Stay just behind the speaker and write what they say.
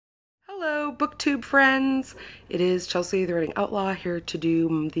Hello, BookTube friends. It is Chelsea, the Writing Outlaw, here to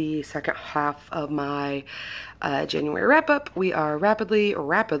do the second half of my January wrap-up. We are rapidly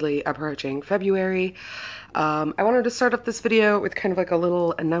approaching February. I wanted to start up this video with kind of like a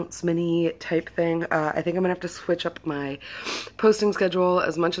little announcement-y type thing. I think I'm gonna have to switch up my posting schedule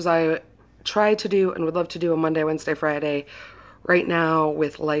as much as I try to do and would love to do a Monday, Wednesday, Friday. Right now,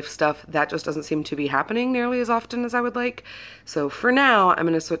 with life stuff, that just doesn't seem to be happening nearly as often as I would like. So for now, I'm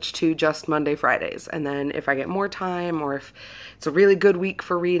going to switch to just Monday, Fridays. And then if I get more time, or if it's a really good week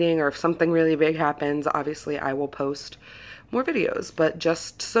for reading, or if something really big happens, obviously I will post more videos. But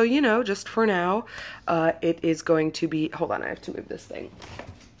just so you know, just for now, it is going to be... Hold on, I have to move this thing.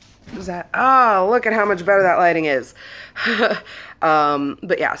 Is that, oh, look at how much better that lighting is.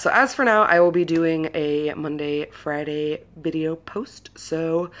 But yeah, so as for now, I will be doing a Monday, Friday video post.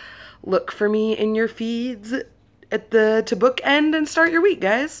 So look for me in your feeds at to bookend and start your week,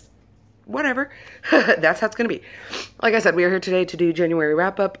 guys. Whatever. That's how it's gonna be. Like I said, we are here today to do January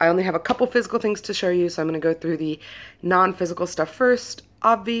wrap up. I only have a couple physical things to show you, so I'm gonna go through the non-physical stuff first,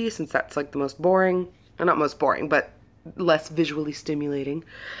 obvi, since that's like the most boring. Not most boring, but less visually stimulating.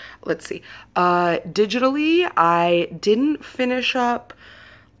 Let's see. Digitally, I didn't finish up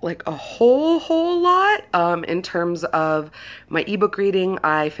like a whole lot. In terms of my ebook reading,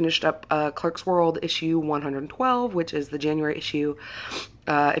 I finished up Clarkesworld issue 112, which is the January issue.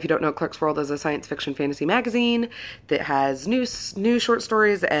 If you don't know, Clarkesworld is a science fiction fantasy magazine that has new short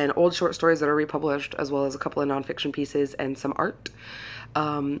stories and old short stories that are republished, as well as a couple of nonfiction pieces and some art.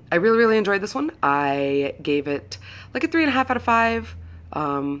 I really enjoyed this one. I gave it like a 3.5 out of 5.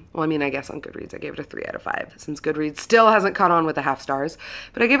 Well, I mean, I guess on Goodreads I gave it a 3 out of 5, since Goodreads still hasn't caught on with the half stars.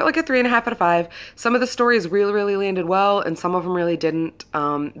 But I gave it like a 3.5 out of 5. Some of the stories really landed well, and some of them really didn't.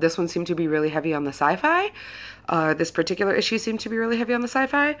 This one seemed to be really heavy on the sci-fi. This particular issue seemed to be really heavy on the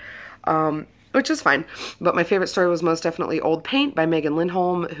sci-fi, which is fine. But my favorite story was most definitely Old Paint by Megan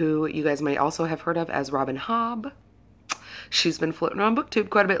Lindholm, who you guys may also have heard of as Robin Hobb. She's been floating around BookTube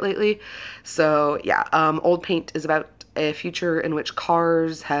quite a bit lately. So yeah, Old Paint is about a future in which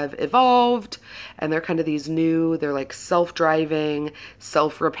cars have evolved, and they're kind of these new, they're like self-driving,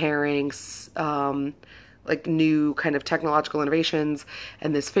 self-repairing, like new kind of technological innovations.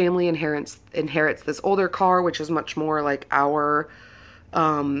 And this family inherits this older car, which is much more like our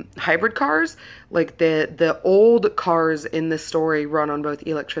hybrid cars. Like the old cars in this story run on both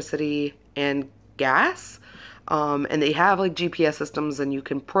electricity and gas. And they have like GPS systems, and you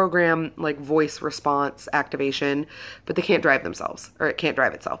can program like voice response activation, but they can't drive themselves, or it can't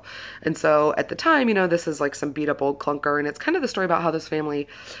drive itself. And so at the time, you know, this is like some beat up old clunker, and it's kind of the story about how this family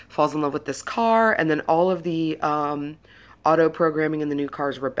falls in love with this car, and then all of the auto programming in the new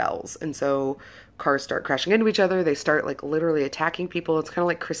cars rebels. And so cars start crashing into each other. They start like literally attacking people. It's kind of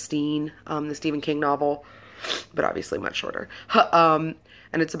like Christine, the Stephen King novel, but obviously much shorter.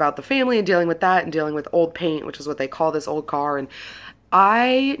 And it's about the family and dealing with that and dealing with Old Paint, which is what they call this old car. And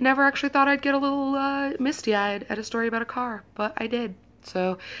I never actually thought I'd get a little misty-eyed at a story about a car, but I did.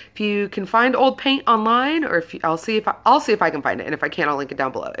 So if you can find Old Paint online, or if you, I'll see if I can find it, and if I can't, I'll link it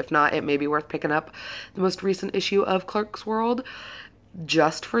down below. If not, it may be worth picking up the most recent issue of Clarkesworld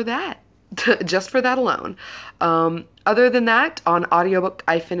just for that. Just for that alone. Other than that, on audiobook,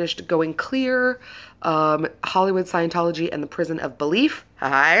 I finished Going Clear, Hollywood, Scientology, and the Prison of Belief.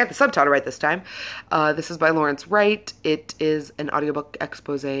 I got the subtitle right this time. This is by Lawrence Wright. It is an audiobook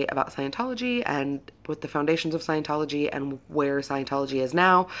expose about Scientology and with the foundations of Scientology and where Scientology is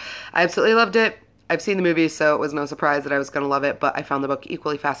now. I absolutely loved it. I've seen the movie, so it was no surprise that I was going to love it, but I found the book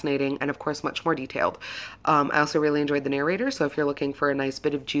equally fascinating and, of course, much more detailed. I also really enjoyed the narrator, so if you're looking for a nice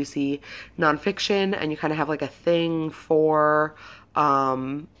bit of juicy nonfiction and you kind of have like a thing for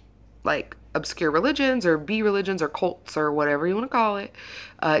like obscure religions or B-religions or cults or whatever you want to call it,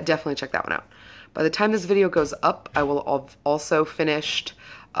 definitely check that one out. By the time this video goes up, I will have also finished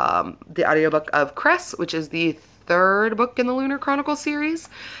the audiobook of Cress, which is the third book in the Lunar Chronicle series.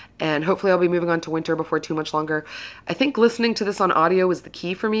 And hopefully I'll be moving on to Winter before too much longer. I think listening to this on audio was the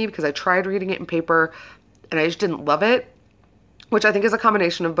key for me, because I tried reading it in paper and I just didn't love it, which I think is a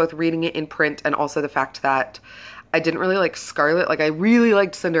combination of both reading it in print and also the fact that I didn't really like Scarlet. Like, I really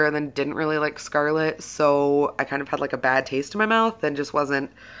liked Cinder and then didn't really like Scarlet, so I kind of had like a bad taste in my mouth and just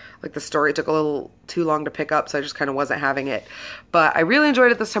wasn't, like, the story took a little too long to pick up, so I just kind of wasn't having it. But I really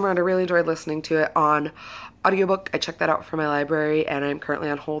enjoyed it this time around. I really enjoyed listening to it on audiobook. I checked that out from my library, and I'm currently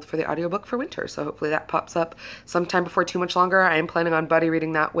on hold for the audiobook for Winter, so hopefully that pops up sometime before too much longer. I am planning on buddy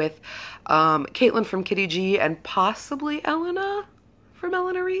reading that with Caitlin from Kitty G and possibly Elena from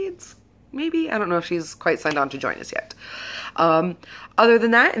Elena Reads. maybe. I don't know if she's quite signed on to join us yet. Other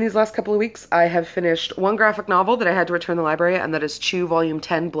than that, in these last couple of weeks, I have finished one graphic novel that I had to return to the library, and that is Chew Volume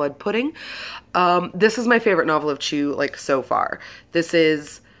 10, Blood Pudding. This is my favorite novel of Chew, like, so far. This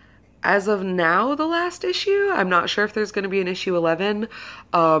is, as of now, the last issue. I'm not sure if there's going to be an issue 11.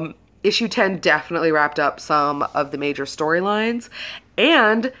 Issue 10 definitely wrapped up some of the major storylines.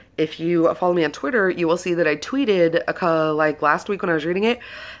 And if you follow me on Twitter, you will see that I tweeted like last week when I was reading it,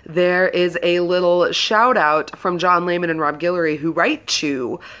 there is a little shout out from John Layman and Rob Guillory, who write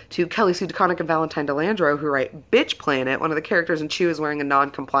Chew, to Kelly Sue DeConnick and Valentine Delandro, who write Bitch Planet. One of the characters in Chew is wearing a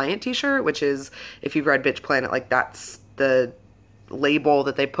non-compliant t-shirt, which is, if you've read Bitch Planet, like, that's the label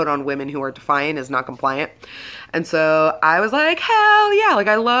that they put on women who are defiant as not compliant. And so I was like, hell yeah, like,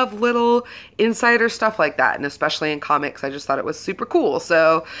 I love little insider stuff like that, and especially in comics, I just thought it was super cool.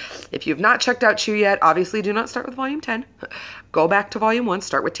 So if you've not checked out Chew yet, obviously do not start with volume 10. Go back to volume 1,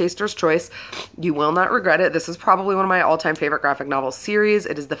 start with Taster's Choice. You will not regret it. This is probably one of my all-time favorite graphic novel series.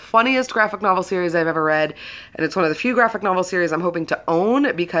 It is the funniest graphic novel series I've ever read, and it's one of the few graphic novel series I'm hoping to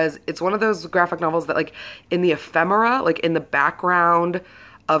own, because it's one of those graphic novels that, like, in the ephemera, like in the background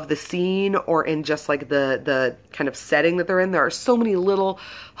of the scene, or in just like the kind of setting that they're in, there are so many little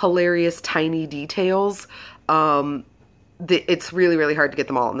hilarious tiny details. It's really, really hard to get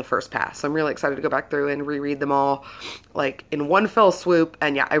them all in the first pass. So I'm really excited to go back through and reread them all, like, in one fell swoop.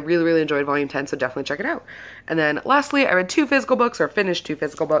 And yeah, I really, really enjoyed volume 10, so definitely check it out. And then lastly, I read 2 physical books, or finished 2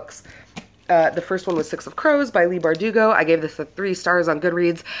 physical books. The first one was Six of Crows by Leigh Bardugo. I gave this 3 stars on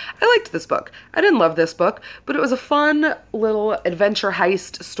Goodreads. I liked this book. I didn't love this book, but it was a fun little adventure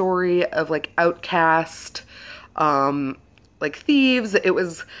heist story of, like, outcast, like, thieves. It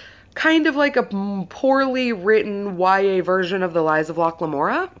was kind of like a poorly written YA version of The Lies of Locke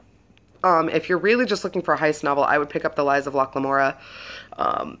Lamora. If you're really just looking for a heist novel, I would pick up The Lies of Locke Lamora.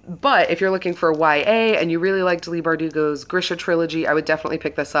 But if you're looking for YA and you really liked Leigh Bardugo's Grisha trilogy, I would definitely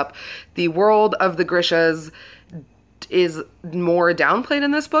pick this up. The world of the Grishas is more downplayed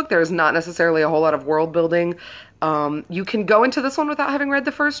in this book. There's not necessarily a whole lot of world building. You can go into this one without having read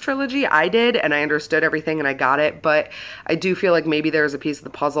the first trilogy. I did, and I understood everything and I got it, but I do feel like maybe there's a piece of the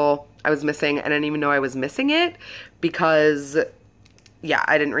puzzle I was missing, and I didn't even know I was missing it, because yeah,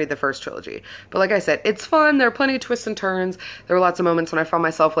 I didn't read the first trilogy. But like I said, it's fun. There are plenty of twists and turns. There were lots of moments when I found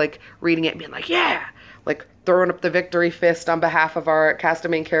myself, like, reading it and being like, yeah, like, throwing up the victory fist on behalf of our cast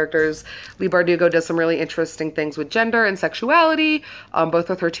of main characters. Leigh Bardugo does some really interesting things with gender and sexuality, both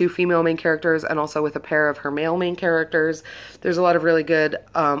with her 2 female main characters and also with a pair of her male main characters. There's a lot of really good,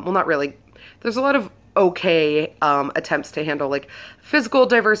 well, not really, there's a lot of okay attempts to handle, like, physical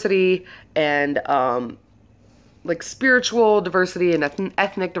diversity and like spiritual diversity and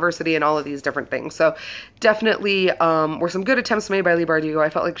ethnic diversity and all of these different things. So definitely were some good attempts made by Leigh Bardugo.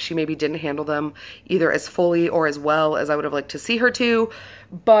 I felt like she maybe didn't handle them either as fully or as well as I would have liked to see her to.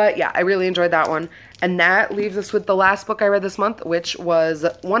 But yeah, I really enjoyed that one. And that leaves us with the last book I read this month, which was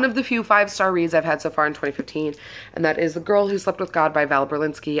one of the few 5-star reads I've had so far in 2015. And that is The Girl Who Slept with God by Val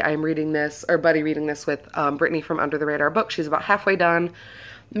Berlinski. I am reading this, or buddy reading this with Brittany from Under the Radar Book. She's about halfway done.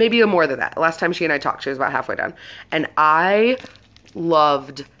 Maybe more than that. Last time she and I talked, she was about halfway done. And I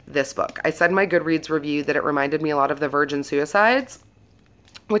loved this book. I said in my Goodreads review that it reminded me a lot of The Virgin Suicides,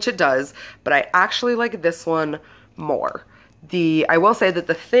 which it does, but I actually like this one more. I will say that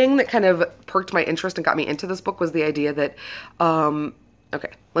the thing that kind of perked my interest and got me into this book was the idea that,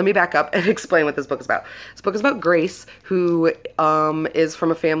 okay, let me back up and explain what this book is about. This book is about Grace, who is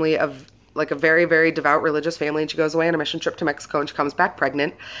from a family of, like, a very, very devout religious family, and she goes away on a mission trip to Mexico, and she comes back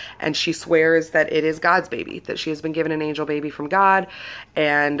pregnant, and she swears that it is God's baby, that she has been given an angel baby from God.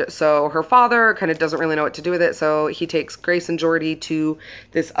 And so her father kind of doesn't really know what to do with it, so he takes Grace and Jordy to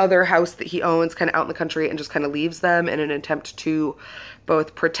this other house that he owns kind of out in the country and just kind of leaves them in an attempt to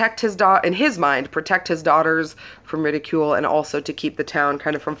both protect his in his mind, protect his daughters from ridicule, and also to keep the town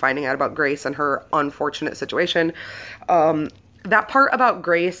kind of from finding out about Grace and her unfortunate situation. That part about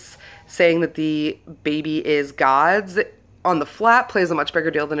Grace saying that the baby is God's on the flat plays a much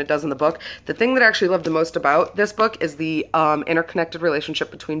bigger deal than it does in the book. The thing that I actually love the most about this book is the interconnected relationship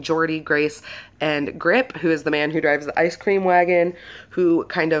between Jordy, Grace, and Grip, who is the man who drives the ice cream wagon, who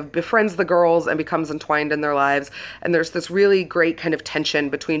kind of befriends the girls and becomes entwined in their lives. And there's this really great kind of tension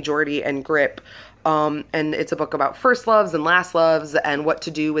between Jordy and Grip. And it's a book about first loves and last loves and what to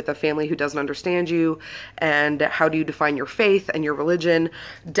do with a family who doesn't understand you and how do you define your faith and your religion.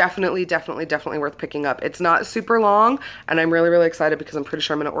 Definitely, definitely, definitely worth picking up. It's not super long, and I'm really, really excited because I'm pretty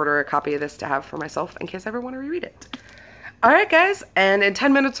sure I'm going to order a copy of this to have for myself in case I ever want to reread it. Alright guys, and in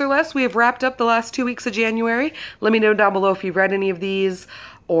 10 minutes or less, we have wrapped up the last 2 weeks of January. Let me know down below if you've read any of these,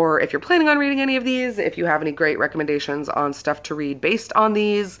 or if you're planning on reading any of these, if you have any great recommendations on stuff to read based on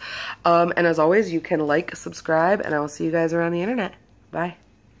these. And as always, you can like, subscribe, and I will see you guys around the internet. Bye.